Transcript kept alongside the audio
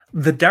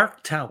The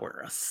Dark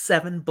Tower, a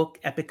seven-book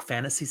epic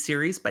fantasy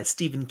series by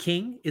Stephen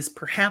King, is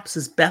perhaps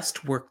his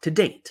best work to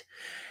date,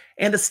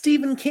 and a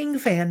Stephen King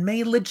fan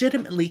may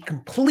legitimately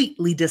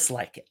completely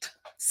dislike it.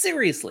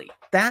 Seriously,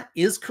 that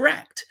is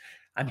correct.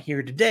 I'm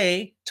here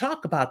today to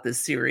talk about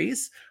this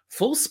series.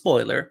 Full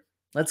spoiler,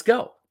 let's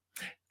go.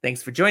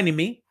 Thanks for joining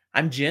me.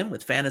 I'm Jim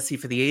with Fantasy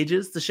for the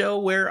Ages, the show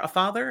where a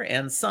father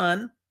and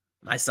son,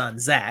 my son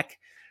Zach,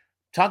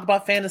 talk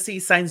about fantasy,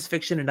 science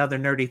fiction, and other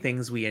nerdy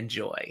things we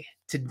enjoy.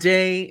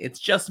 Today, it's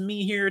just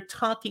me here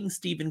talking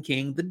Stephen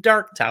King, The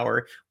Dark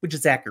Tower, which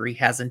Zachary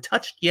hasn't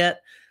touched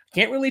yet. I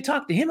can't really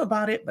talk to him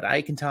about it, but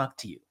I can talk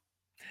to you.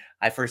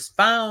 I first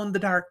found the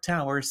Dark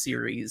Tower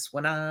series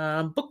when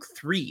book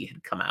 3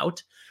 had come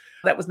out.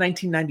 That was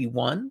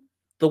 1991,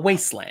 The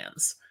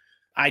Wastelands.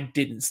 I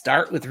didn't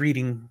start with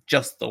reading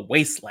just The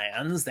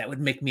Wastelands. That would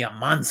make me a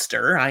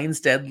monster. I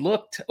instead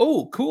looked,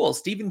 oh, cool,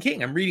 Stephen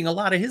King. I'm reading a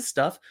lot of his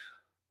stuff.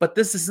 But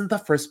this isn't the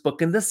first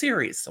book in the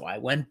series, so I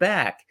went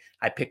back.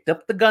 I picked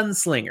up The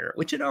Gunslinger,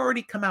 which had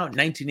already come out in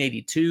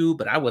 1982,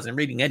 but I wasn't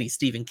reading any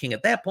Stephen King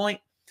at that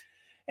point.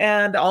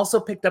 And also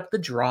picked up The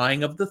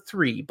Drawing of the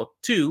Three, book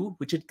 2,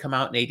 which had come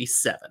out in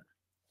 87.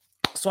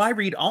 So I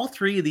read all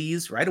three of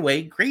these right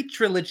away. Great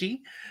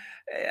trilogy.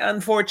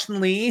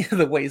 Unfortunately,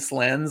 The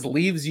Wastelands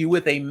leaves you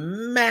with a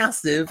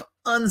massive,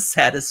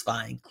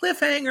 unsatisfying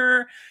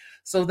cliffhanger.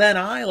 So then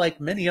I, like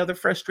many other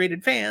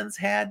frustrated fans,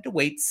 had to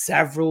wait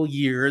several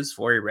years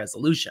for a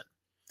resolution.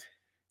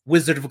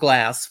 Wizard of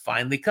Glass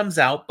finally comes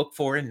out, book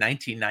 4 in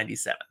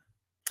 1997.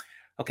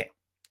 Okay,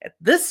 at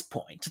this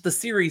point, the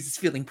series is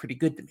feeling pretty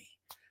good to me.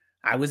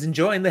 I was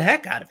enjoying the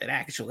heck out of it,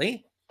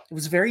 actually. It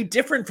was very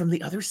different from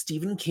the other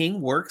Stephen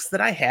King works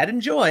that I had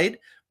enjoyed,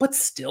 but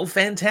still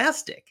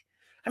fantastic.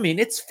 I mean,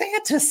 it's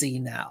fantasy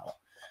now.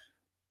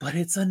 But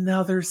it's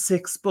another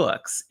 6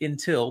 books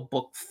until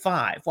book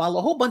 5, while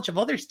a whole bunch of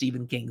other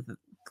Stephen King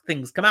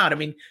things come out. I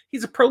mean,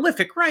 he's a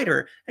prolific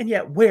writer, and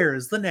yet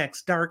where's the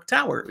next Dark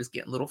Tower? It was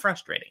getting a little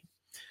frustrating.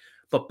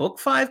 But book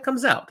 5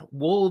 comes out,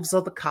 Wolves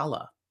of the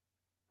Kala.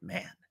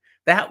 Man,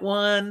 that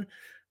one,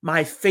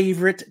 my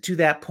favorite to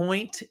that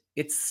point.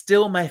 It's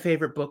still my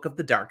favorite book of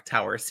the Dark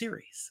Tower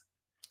series.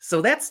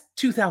 So that's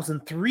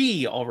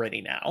 2003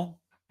 already now.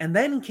 And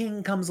then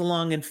King comes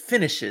along and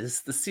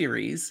finishes the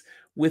series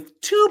with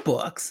 2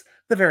 books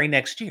the very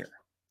next year.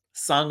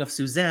 Song of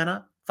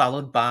Susanna,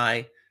 followed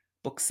by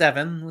book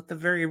 7 with the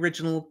very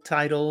original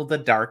title, The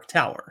Dark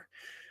Tower.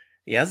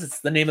 Yes,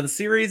 it's the name of the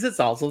series, it's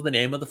also the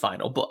name of the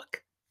final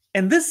book.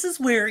 And this is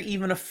where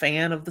even a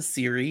fan of the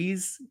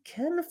series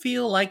can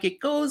feel like it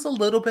goes a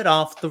little bit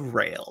off the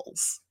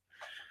rails.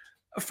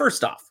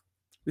 First off,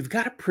 we've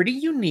got a pretty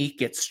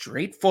unique yet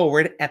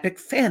straightforward epic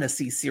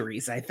fantasy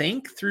series, I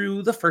think,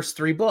 through the first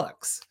 3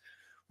 books.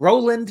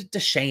 Roland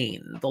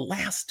Deschain, the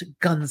last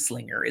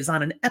gunslinger, is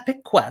on an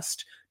epic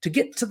quest to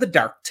get to the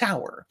Dark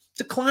Tower,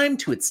 to climb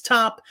to its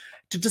top,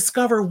 to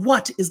discover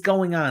what is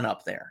going on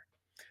up there.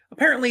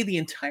 Apparently, the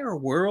entire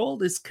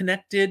world is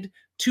connected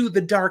to the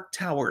Dark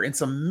Tower in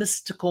some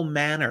mystical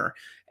manner,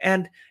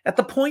 and at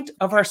the point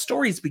of our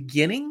story's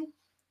beginning,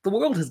 the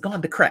world has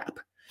gone to crap.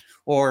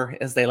 Or,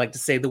 as they like to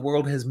say, the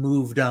world has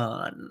moved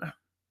on.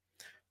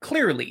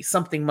 Clearly,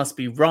 something must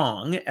be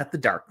wrong at the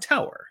Dark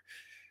Tower.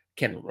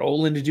 Can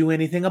Roland do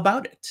anything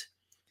about it?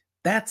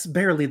 That's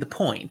barely the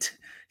point.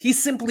 He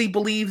simply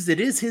believes it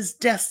is his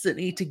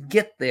destiny to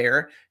get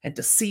there and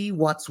to see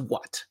what's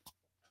what.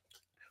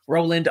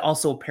 Roland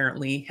also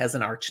apparently has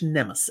an arch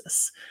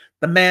nemesis,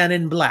 the Man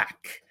in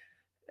Black.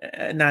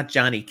 Not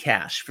Johnny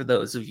Cash, for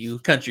those of you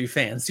country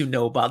fans who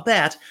know about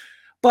that,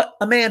 but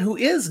a man who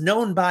is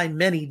known by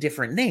many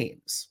different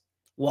names.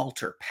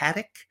 Walter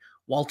Paddock,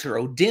 Walter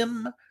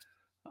O'Dim,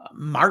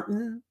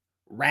 Martin,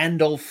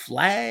 Randall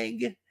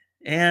Flagg,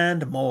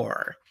 and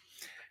more.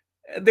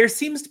 There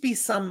seems to be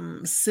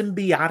some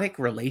symbiotic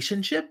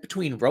relationship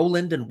between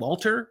Roland and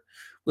Walter,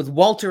 with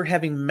Walter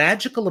having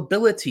magical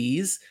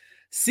abilities,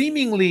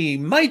 seemingly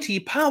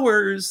mighty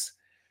powers,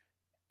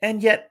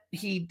 and yet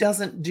he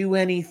doesn't do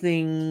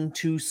anything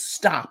to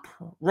stop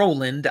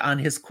Roland on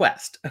his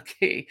quest.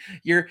 Okay,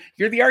 you're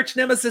the arch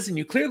nemesis and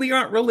you clearly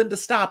aren't Roland to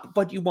stop,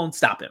 but you won't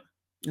stop him.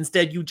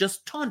 Instead, you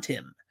just taunt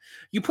him.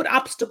 You put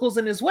obstacles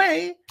in his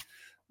way,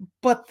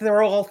 but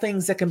they're all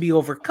things that can be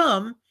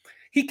overcome.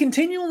 He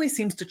continually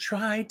seems to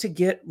try to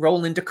get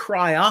Roland to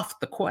cry off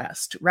the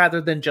quest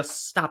rather than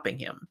just stopping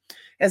him,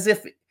 as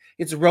if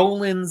it's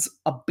Roland's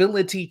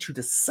ability to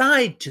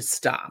decide to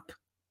stop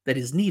that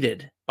is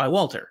needed by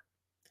Walter,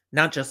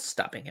 not just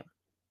stopping him.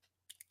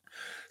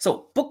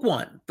 So, book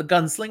 1, The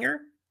Gunslinger,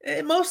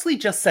 it mostly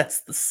just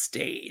sets the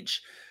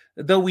stage,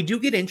 though we do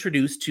get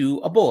introduced to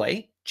a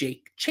boy,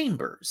 Jake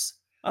Chambers,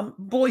 a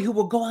boy who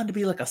will go on to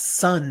be like a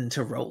son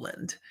to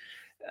Roland.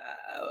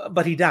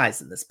 But he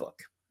dies in this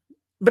book.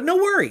 But no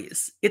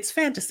worries, it's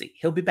fantasy.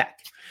 He'll be back.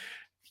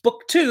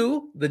 Book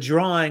 2, The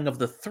Drawing of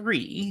the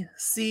Three,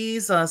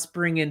 sees us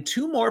bring in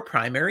 2 more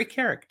primary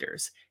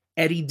characters,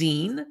 Eddie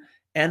Dean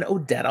and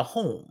Odetta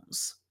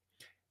Holmes.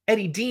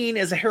 Eddie Dean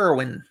is a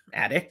heroin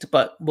addict,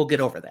 but we'll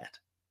get over that.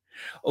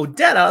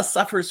 Odetta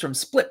suffers from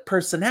split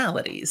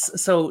personalities,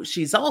 so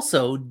she's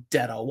also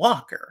Detta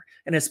Walker.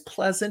 And as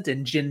pleasant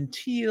and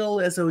genteel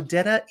as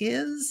Odetta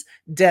is,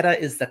 Detta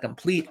is the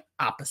complete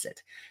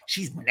opposite.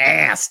 She's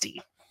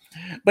nasty.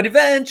 But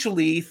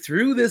eventually,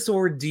 through this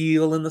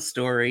ordeal in the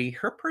story,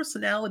 her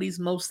personalities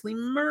mostly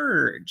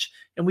merge,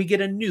 and we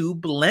get a new,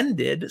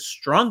 blended,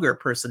 stronger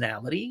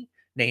personality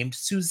named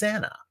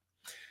Susanna.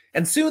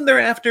 And soon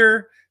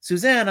thereafter,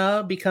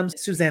 Susanna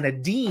becomes Susanna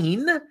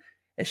Dean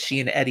as she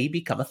and Eddie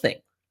become a thing.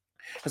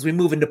 As we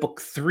move into book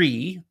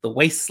 3, The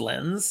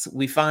Wastelands,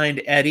 we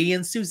find Eddie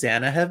and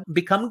Susanna have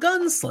become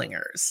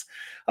gunslingers,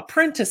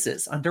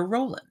 apprentices under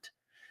Roland.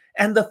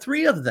 And the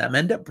three of them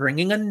end up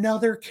bringing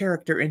another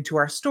character into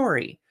our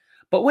story.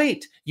 But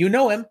wait, you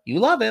know him, you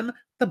love him,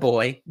 the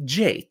boy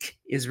Jake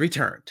is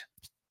returned.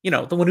 You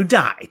know, the one who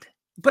died.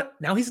 But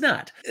now he's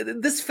not.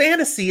 This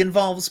fantasy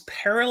involves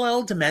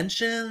parallel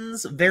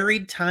dimensions,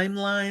 varied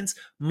timelines,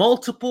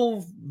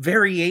 multiple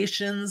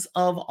variations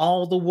of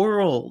all the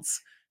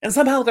worlds. And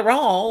somehow they're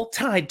all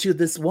tied to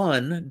this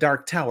one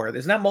Dark Tower.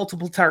 There's not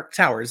multiple Dark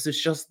Towers,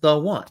 there's just the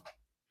one.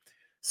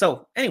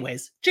 So,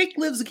 anyways, Jake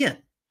lives again.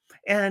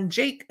 And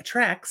Jake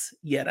attracts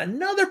yet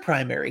another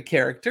primary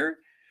character,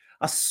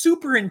 a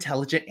super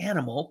intelligent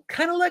animal,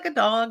 kind of like a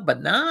dog,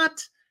 but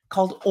not,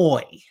 called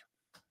Oi.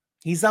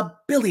 He's a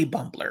Billy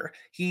Bumbler.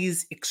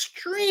 He's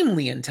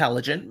extremely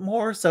intelligent,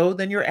 more so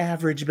than your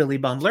average Billy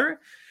Bumbler,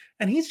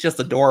 and he's just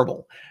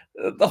adorable.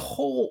 The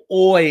whole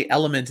Oi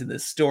element in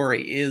this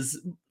story is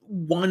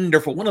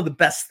wonderful. One of the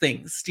best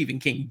things Stephen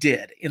King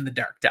did in The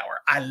Dark Tower.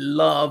 I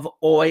love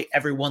Oi.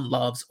 Everyone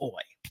loves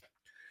Oi.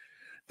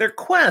 Their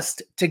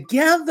quest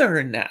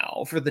together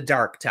now for the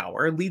Dark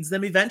Tower leads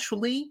them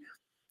eventually,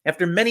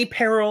 after many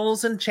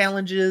perils and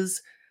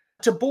challenges,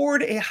 to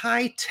board a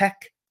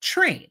high-tech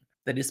train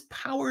that is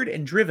powered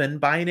and driven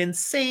by an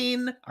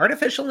insane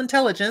artificial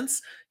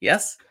intelligence.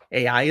 Yes,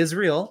 AI is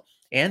real,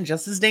 and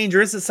just as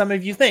dangerous as some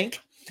of you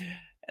think.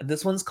 And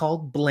this one's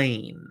called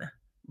Blaine.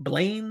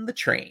 Blaine the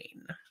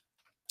train.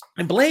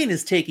 And Blaine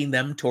is taking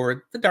them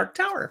toward the Dark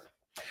Tower.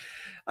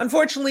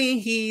 Unfortunately,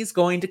 he's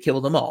going to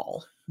kill them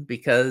all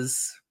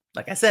because,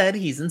 like I said,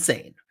 he's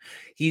insane.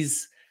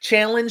 He's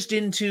challenged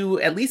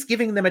into at least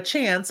giving them a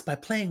chance by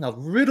playing a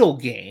riddle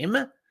game.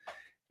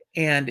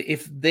 And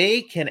if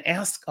they can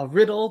ask a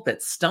riddle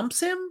that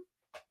stumps him,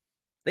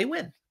 they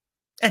win.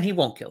 And he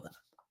won't kill them.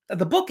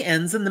 The book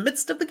ends in the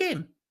midst of the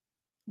game.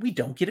 We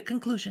don't get a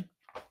conclusion,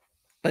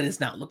 but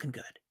it's not looking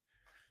good.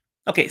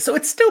 Okay, so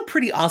it's still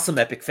pretty awesome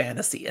epic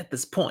fantasy at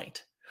this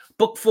point.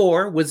 Book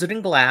 4, Wizard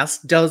and Glass,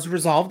 does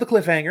resolve the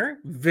cliffhanger,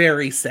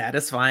 very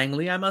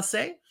satisfyingly, I must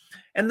say,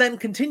 and then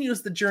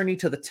continues the journey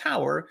to the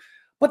tower,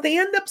 but they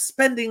end up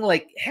spending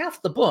like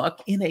half the book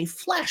in a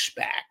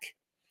flashback,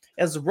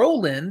 as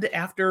Roland,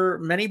 after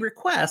many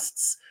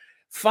requests,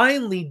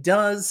 finally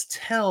does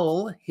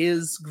tell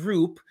his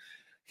group,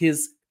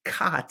 his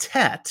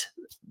quartet,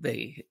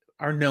 they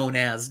are known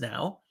as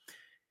now,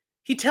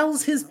 he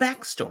tells his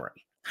backstory,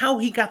 how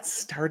he got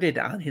started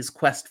on his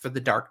quest for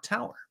the Dark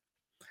Tower.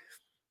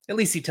 At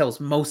least he tells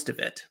most of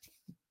it.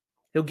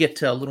 He'll get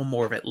to a little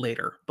more of it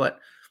later, but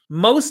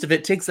most of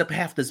it takes up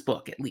half this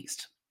book, at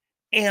least.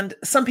 And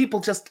some people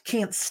just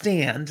can't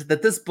stand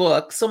that this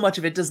book, so much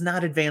of it does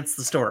not advance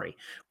the story.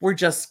 We're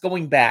just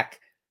going back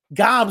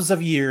gobs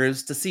of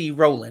years to see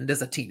Roland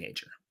as a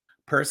teenager.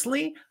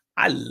 Personally,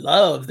 I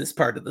love this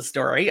part of the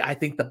story. I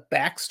think the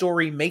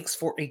backstory makes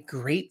for a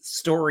great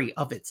story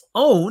of its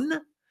own.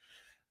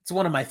 It's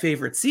one of my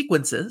favorite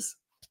sequences.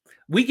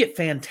 We get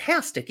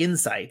fantastic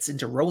insights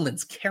into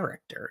Roland's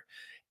character.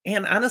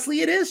 And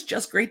honestly, it is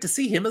just great to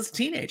see him as a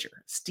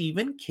teenager.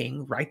 Stephen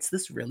King writes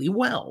this really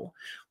well.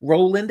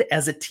 Roland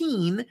as a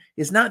teen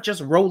is not just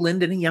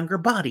Roland in a younger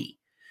body.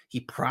 He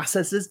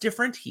processes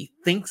different, he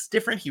thinks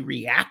different, he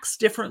reacts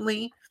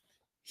differently.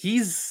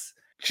 He's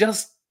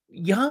just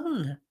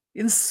young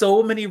in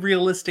so many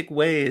realistic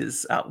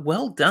ways.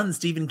 Well done,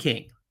 Stephen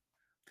King.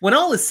 When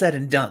all is said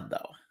and done,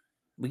 though,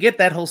 we get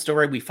that whole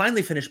story. We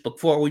finally finish book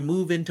 4. We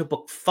move into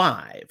book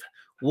 5,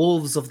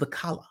 Wolves of the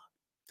Kala.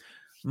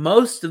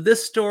 Most of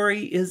this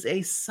story is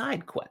a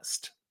side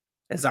quest,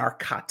 as our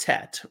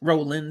quartet,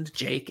 Roland,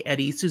 Jake,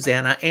 Eddie,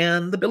 Susanna,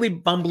 and the Billy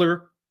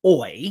Bumbler,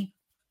 Oi,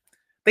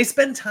 they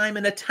spend time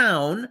in a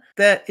town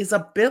that is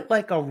a bit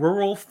like a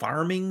rural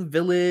farming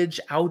village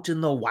out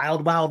in the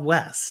wild, wild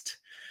west.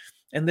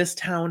 And this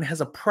town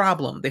has a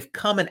problem. They've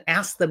come and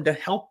asked them to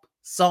help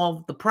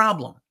solve the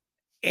problem.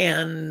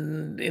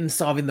 And in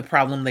solving the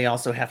problem, they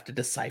also have to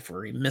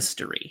decipher a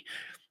mystery.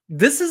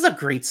 This is a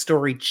great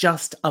story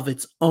just of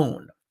its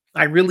own.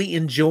 I really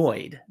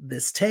enjoyed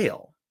this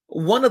tale.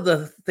 One of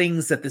the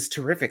things that this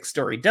terrific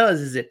story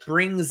does is it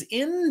brings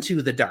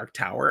into the Dark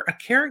Tower a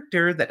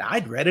character that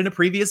I'd read in a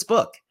previous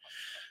book,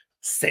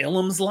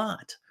 Salem's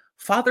Lot.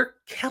 Father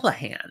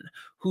Callahan,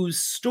 whose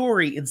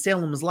story in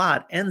Salem's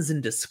Lot ends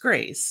in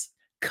disgrace,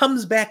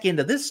 comes back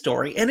into this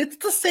story, and it's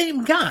the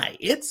same guy.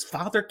 It's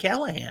Father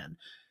Callahan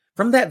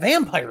from that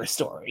vampire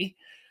story,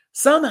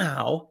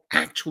 somehow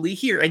actually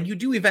here. And you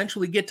do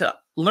eventually get to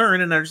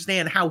learn and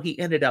understand how he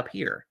ended up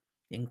here.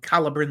 in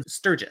Caliburn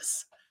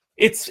Sturgis.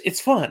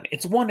 It's fun,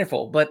 it's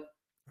wonderful, but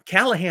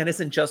Callahan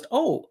isn't just,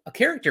 oh, a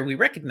character we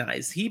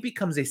recognize. He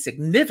becomes a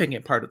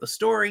significant part of the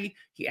story.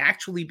 He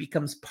actually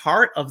becomes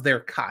part of their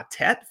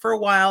quartet for a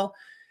while,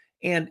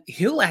 and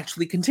he'll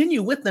actually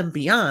continue with them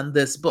beyond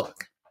this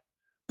book.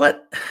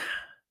 But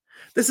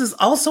this is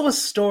also a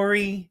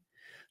story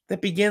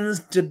that begins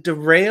to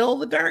derail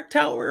the Dark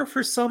Tower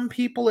for some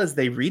people as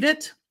they read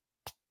it,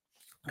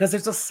 because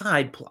there's a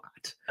side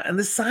plot. And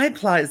the side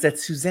plot is that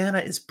Susanna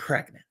is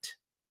pregnant.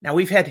 Now,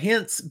 we've had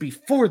hints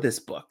before this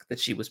book that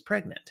she was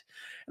pregnant.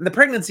 And the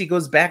pregnancy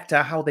goes back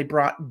to how they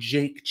brought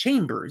Jake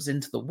Chambers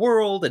into the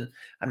world. And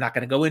I'm not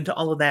going to go into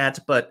all of that,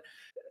 but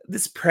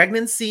this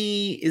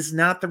pregnancy is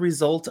not the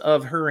result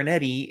of her and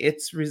Eddie.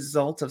 It's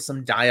result of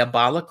some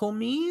diabolical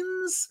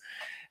means.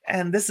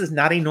 And this is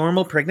not a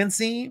normal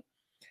pregnancy.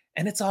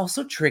 And it's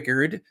also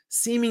triggered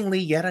seemingly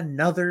yet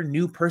another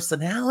new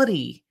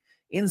personality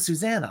in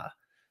Susanna,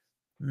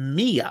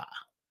 Mia.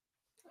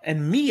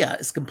 And Mia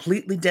is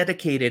completely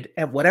dedicated,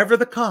 at whatever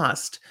the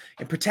cost,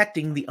 in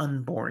protecting the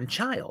unborn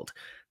child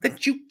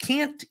that you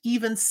can't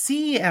even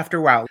see after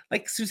a while.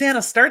 Like,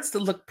 Susanna starts to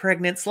look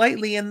pregnant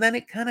slightly and then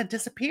it kind of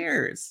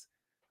disappears.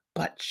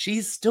 But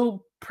she's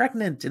still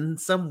pregnant in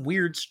some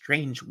weird,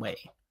 strange way.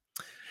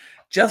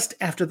 Just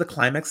after the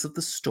climax of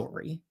the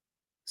story,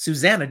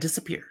 Susanna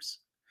disappears.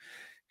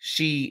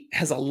 She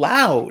has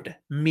allowed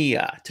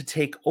Mia to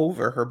take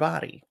over her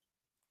body.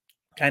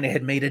 Kind of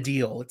had made a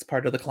deal. It's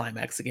part of the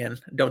climax again.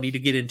 Don't need to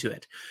get into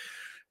it.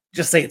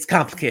 Just say it's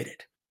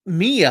complicated.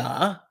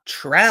 Mia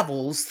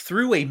travels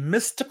through a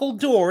mystical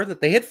door that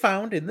they had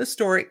found in the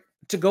story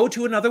to go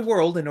to another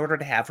world in order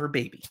to have her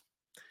baby.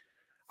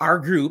 Our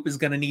group is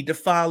going to need to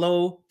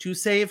follow to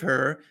save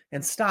her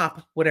and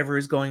stop whatever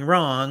is going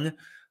wrong.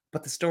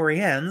 But the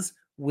story ends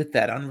with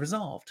that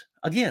unresolved.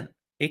 Again,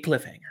 a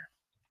cliffhanger.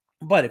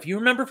 But if you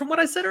remember from what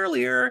I said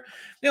earlier,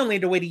 they only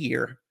had to wait a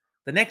year.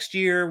 The next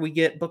year, we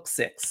get book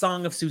 6,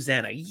 Song of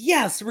Susanna.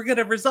 Yes, we're going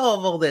to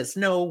resolve all this.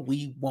 No,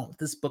 we won't.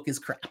 This book is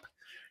crap.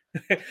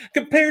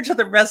 Compared to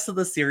the rest of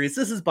the series,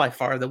 this is by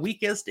far the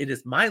weakest. It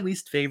is my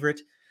least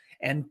favorite.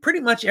 And pretty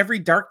much every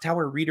Dark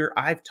Tower reader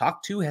I've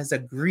talked to has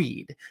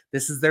agreed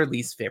this is their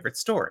least favorite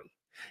story.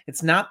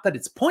 It's not that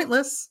it's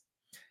pointless.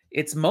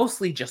 It's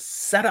mostly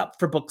just set up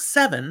for book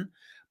 7.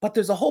 But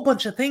there's a whole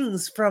bunch of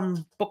things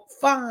from book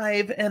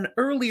 5 and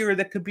earlier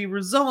that could be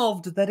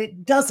resolved that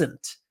it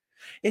doesn't.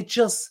 It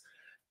just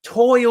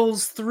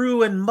toils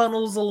through and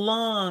muddles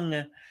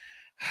along.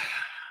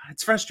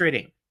 It's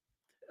frustrating.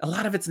 A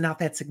lot of it's not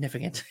that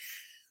significant.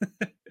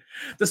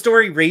 The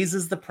story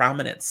raises the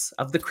prominence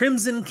of the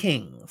Crimson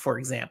King, for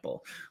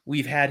example.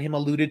 We've had him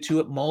alluded to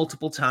it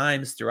multiple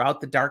times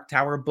throughout the Dark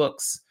Tower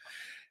books.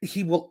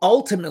 He will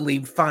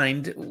ultimately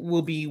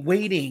will be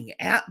waiting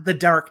at the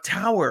Dark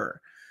Tower,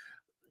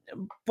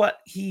 but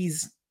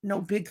he's no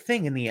big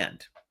thing in the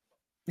end.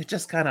 It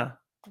just kind of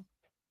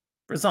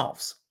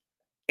resolves.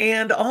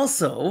 And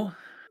also,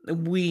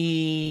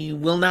 we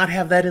will not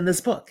have that in this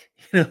book.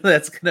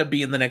 That's going to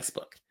be in the next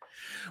book.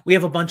 We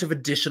have a bunch of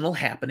additional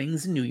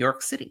happenings in New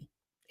York City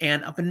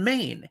and up in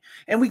Maine.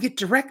 And we get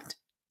direct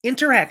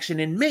interaction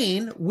in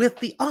Maine with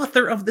the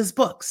author of this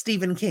book,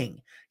 Stephen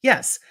King.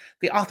 Yes,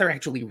 the author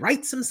actually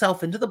writes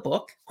himself into the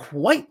book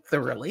quite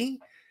thoroughly,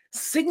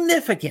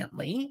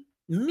 significantly,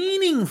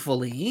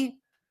 meaningfully,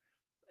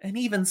 and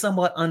even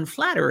somewhat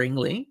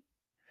unflatteringly.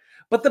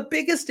 But the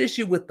biggest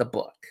issue with the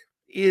book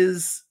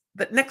is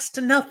that next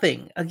to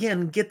nothing,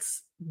 again,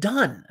 gets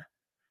done.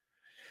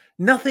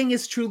 Nothing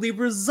is truly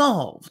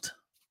resolved.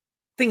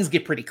 Things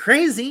get pretty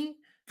crazy,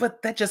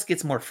 but that just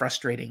gets more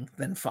frustrating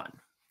than fun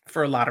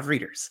for a lot of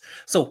readers.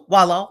 So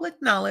while I'll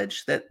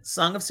acknowledge that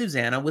Song of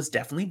Susanna was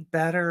definitely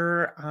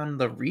better on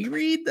the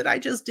reread that I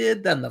just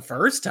did than the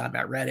first time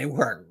I read it,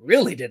 where I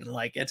really didn't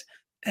like it,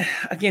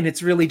 again,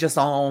 it's really just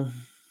all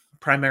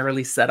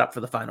primarily set up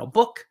for the final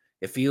book.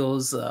 It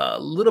feels a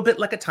little bit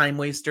like a time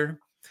waster.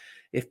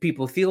 If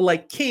people feel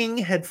like King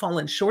had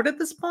fallen short at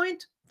this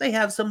point, they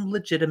have some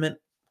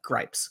legitimate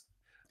gripes.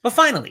 But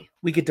finally,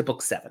 we get to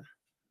book 7,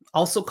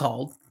 also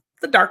called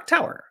The Dark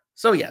Tower.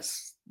 So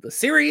yes, the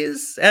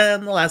series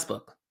and the last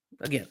book.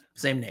 Again,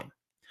 same name.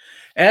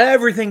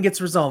 Everything gets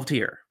resolved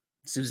here.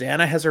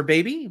 Susanna has her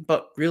baby,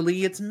 but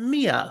really it's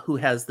Mia who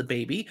has the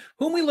baby,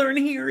 whom we learn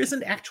here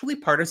isn't actually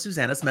part of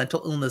Susanna's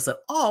mental illness at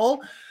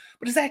all,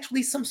 but is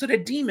actually some sort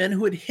of demon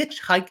who had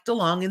hitchhiked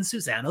along in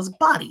Susanna's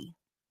body.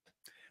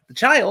 The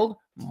child,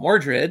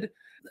 Mordred,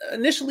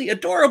 initially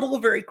adorable,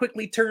 very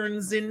quickly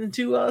turns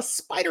into a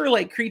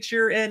spider-like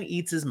creature and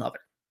eats his mother.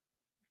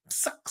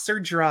 Sucks her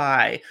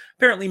dry.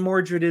 Apparently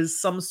Mordred is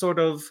some sort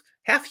of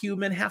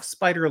half-human,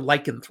 half-spider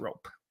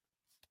lycanthrope.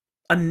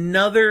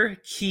 Another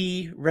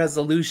key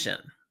resolution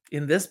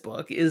in this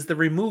book is the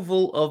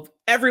removal of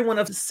everyone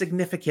of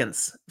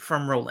significance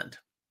from Roland.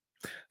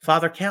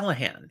 Father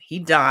Callahan, he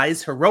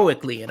dies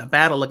heroically in a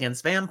battle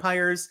against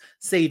vampires,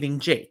 saving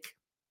Jake.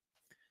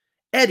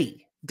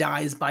 Eddie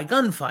dies by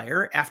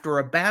gunfire after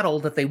a battle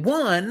that they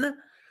won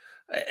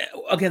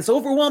against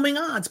overwhelming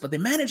odds, but they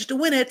managed to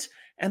win it,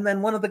 And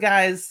then one of the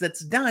guys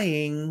that's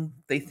dying,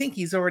 they think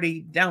he's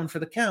already down for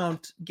the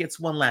count, gets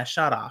one last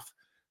shot off.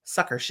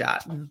 Sucker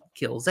shot and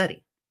kills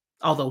Eddie.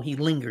 Although he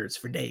lingers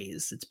for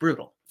days. It's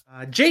brutal.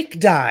 Jake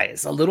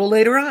dies a little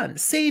later on,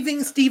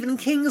 saving Stephen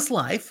King's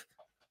life.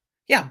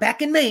 Yeah,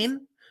 back in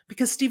Maine,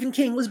 because Stephen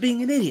King was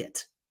being an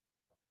idiot.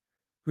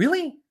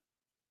 Really?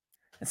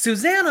 And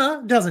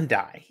Susanna doesn't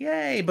die.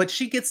 Yay, but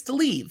she gets to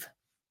leave.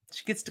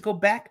 She gets to go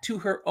back to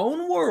her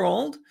own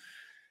world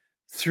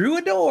through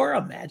a door,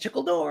 a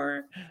magical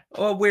door,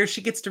 where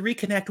she gets to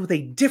reconnect with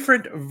a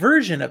different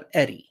version of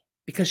Eddie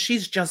because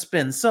she's just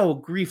been so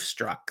grief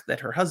struck that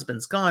her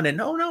husband's gone. And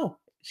oh no,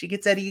 she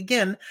gets Eddie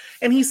again.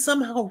 And he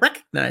somehow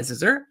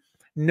recognizes her,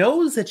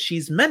 knows that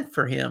she's meant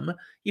for him,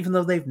 even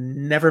though they've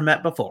never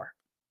met before.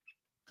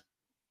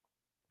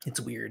 It's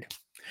weird.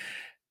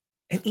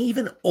 And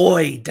even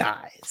Oi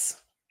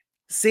dies,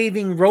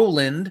 saving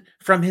Roland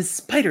from his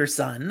spider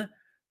son,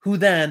 who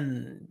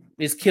then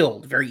is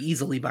killed very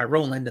easily by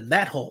Roland, and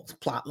that whole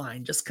plot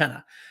line just kind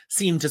of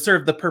seemed to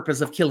serve the purpose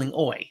of killing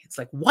Oi. It's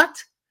like,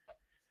 what?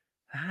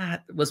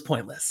 That was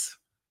pointless.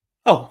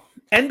 Oh,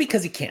 and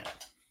because he can,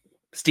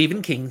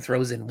 Stephen King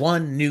throws in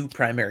one new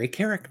primary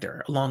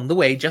character along the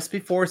way just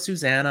before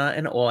Susanna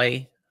and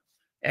Oi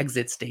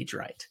exit stage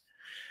right.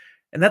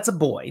 And that's a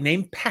boy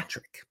named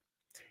Patrick.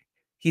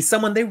 He's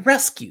someone they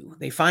rescue.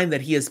 They find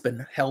that he has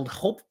been held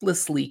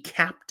hopelessly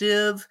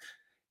captive.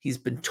 He's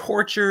been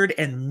tortured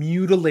and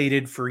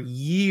mutilated for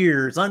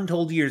years,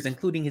 untold years,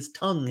 including his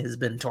tongue has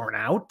been torn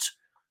out.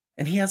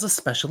 And he has a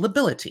special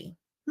ability,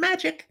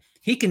 magic.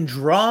 He can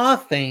draw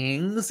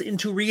things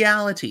into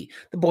reality.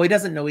 The boy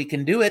doesn't know he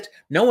can do it.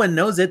 No one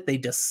knows it. They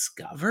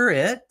discover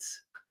it.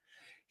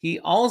 He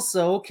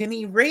also can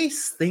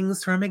erase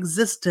things from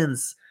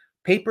existence.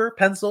 Paper,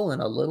 pencil,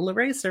 and a little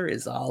eraser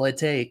is all it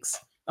takes.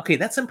 Okay,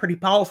 that's some pretty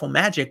powerful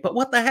magic, but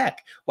what the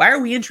heck? Why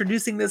are we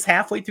introducing this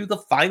halfway through the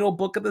final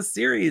book of the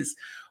series?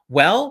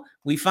 Well,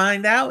 we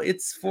find out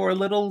it's for a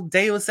little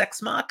Deus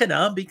Ex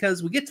Machina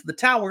because we get to the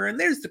tower and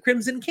there's the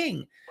Crimson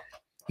King.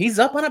 He's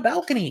up on a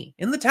balcony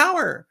in the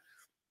tower,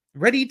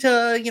 ready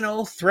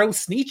to, throw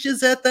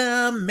sneeches at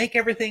them, make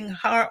everything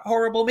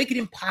horrible, make it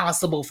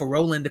impossible for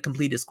Roland to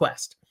complete his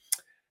quest.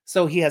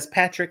 So he has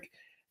Patrick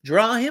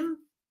draw him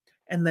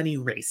and then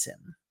erase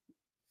him.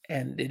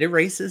 And it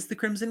erases the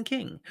Crimson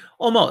King.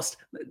 Almost.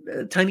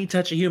 A tiny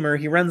touch of humor.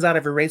 He runs out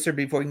of eraser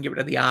before he can get rid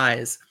of the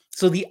eyes.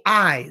 So the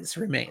eyes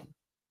remain.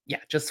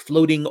 Yeah, just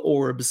floating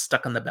orbs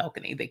stuck on the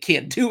balcony. They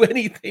can't do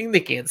anything. They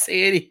can't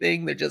say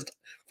anything. They're just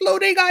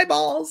floating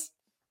eyeballs.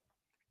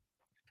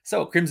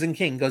 So Crimson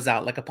King goes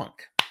out like a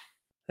punk.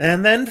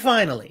 And then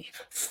finally,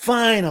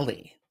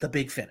 the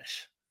big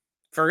finish.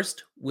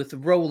 First, with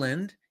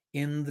Roland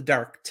in the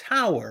Dark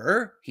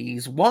Tower,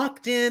 he's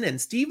walked in,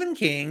 and Stephen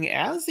King,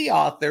 as the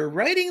author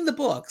writing the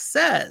book,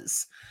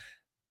 says,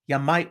 you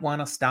might want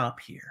to stop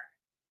here.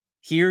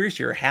 Here's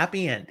your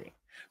happy ending.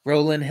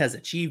 Roland has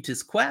achieved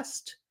his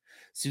quest.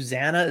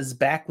 Susanna is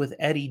back with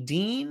Eddie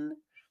Dean.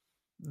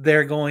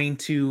 They're going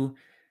to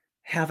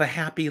have a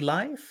happy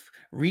life,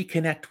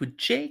 reconnect with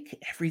Jake.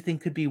 Everything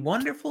could be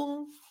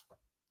wonderful.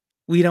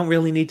 We don't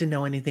really need to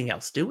know anything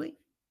else, do we?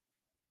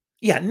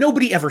 Yeah,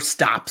 nobody ever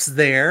stops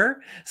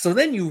there. So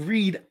then you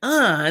read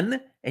on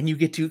and you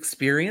get to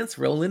experience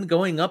Roland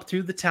going up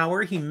through the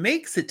tower. He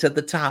makes it to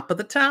the top of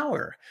the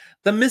tower.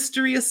 The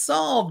mystery is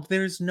solved.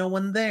 There's no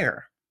one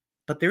there.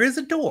 But there is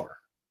a door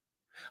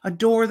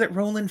that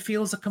Roland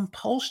feels a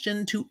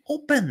compulsion to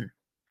open.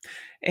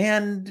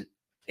 And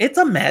it's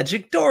a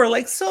magic door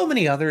like so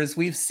many others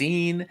we've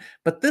seen,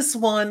 but this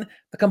one,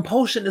 the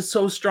compulsion is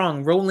so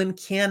strong, Roland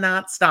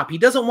cannot stop. He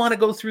doesn't want to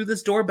go through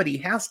this door, but he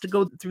has to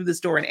go through this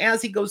door, and as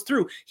he goes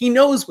through, he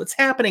knows what's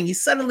happening. He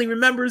suddenly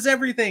remembers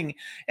everything,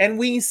 and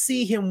we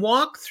see him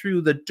walk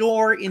through the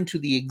door into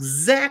the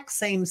exact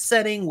same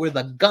setting where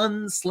the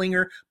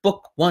Gunslinger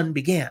Book 1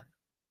 began.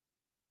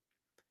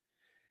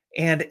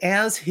 And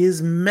as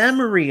his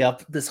memory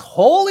of this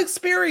whole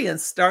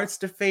experience starts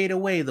to fade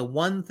away, the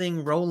one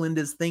thing Roland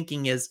is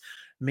thinking is,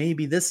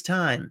 maybe this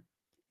time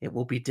it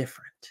will be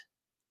different.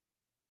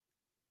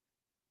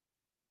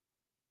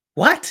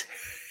 What?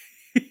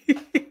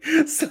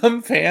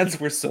 Some fans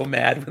were so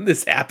mad when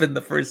this happened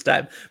the first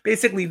time.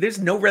 Basically, there's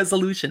no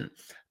resolution.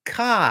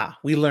 Ka,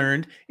 we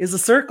learned, is a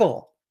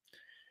circle.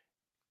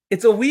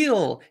 It's a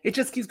wheel. It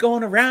just keeps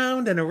going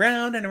around and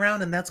around and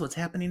around, and that's what's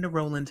happening to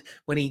Roland.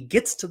 When he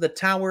gets to the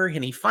tower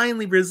and he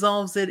finally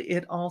resolves it,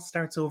 it all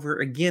starts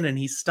over again, and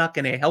he's stuck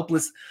in a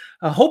hopeless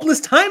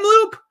time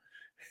loop,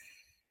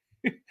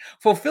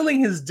 fulfilling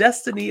his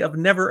destiny of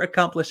never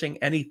accomplishing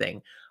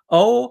anything.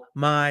 Oh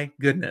my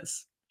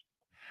goodness.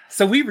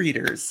 So we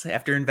readers,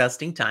 after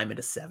investing time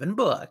into 7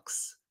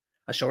 books,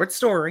 a short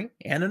story,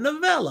 and a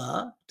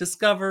novella,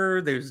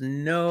 discover there's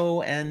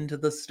no end to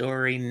the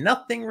story.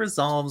 Nothing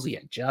resolves, you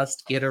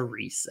just get a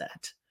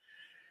reset.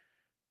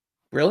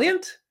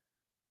 Brilliant?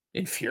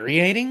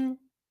 Infuriating?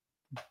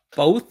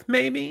 Both,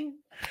 maybe?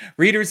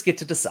 Readers get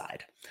to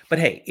decide. But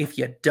hey, if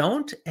you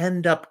don't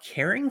end up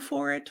caring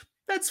for it,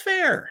 that's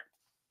fair.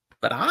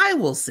 But I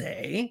will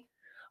say,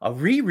 A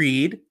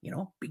reread,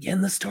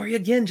 begin the story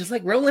again, just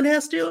like Roland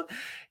has to,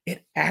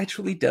 it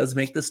actually does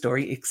make the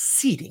story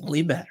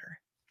exceedingly better.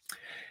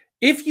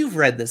 If you've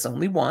read this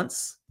only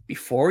once,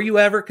 before you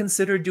ever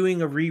consider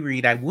doing a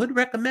reread, I would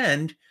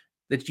recommend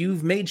that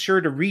you've made sure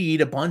to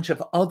read a bunch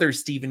of other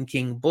Stephen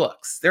King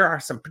books. There are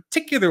some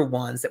particular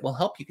ones that will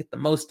help you get the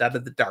most out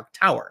of The Dark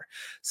Tower.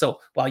 So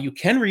while you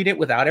can read it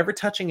without ever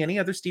touching any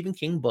other Stephen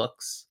King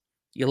books,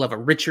 you'll have a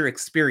richer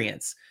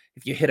experience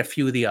if you hit a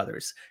few of the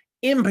others.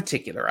 In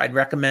particular, I'd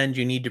recommend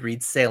you need to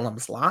read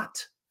Salem's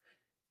Lot,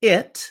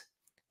 It,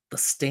 The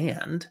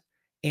Stand,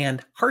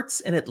 and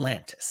Hearts in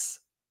Atlantis.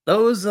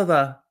 Those are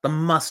the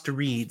must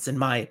reads, in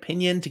my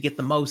opinion, to get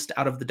the most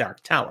out of The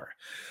Dark Tower.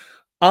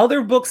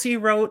 Other books he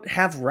wrote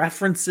have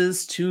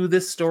references to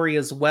this story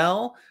as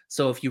well.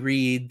 So if you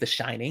read The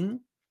Shining,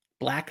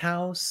 Black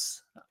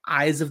House,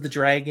 Eyes of the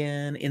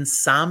Dragon,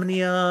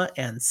 Insomnia,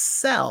 and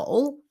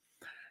Cell,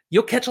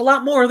 you'll catch a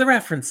lot more of the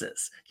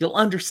references. You'll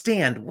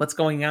understand what's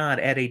going on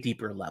at a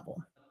deeper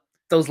level.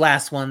 Those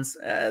last ones,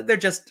 they're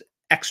just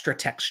extra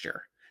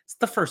texture. It's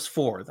the first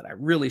four that I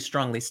really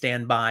strongly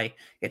stand by.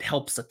 It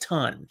helps a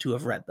ton to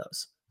have read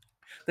those.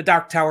 The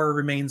Dark Tower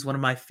remains one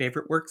of my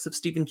favorite works of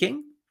Stephen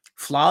King,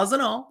 flaws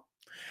and all,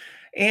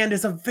 and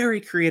is a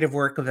very creative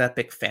work of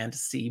epic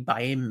fantasy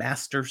by a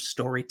master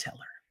storyteller.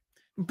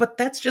 But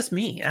that's just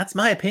me. That's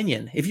my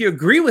opinion. If you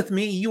agree with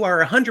me, you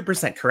are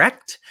 100%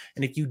 correct.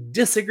 And if you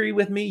disagree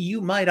with me,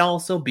 you might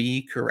also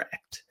be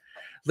correct.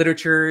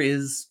 Literature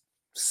is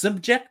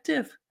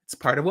subjective. It's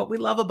part of what we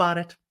love about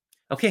it.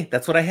 Okay,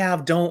 that's what I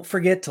have. Don't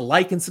forget to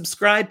like and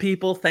subscribe,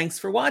 people. Thanks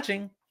for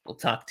watching. We'll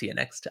talk to you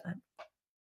next time.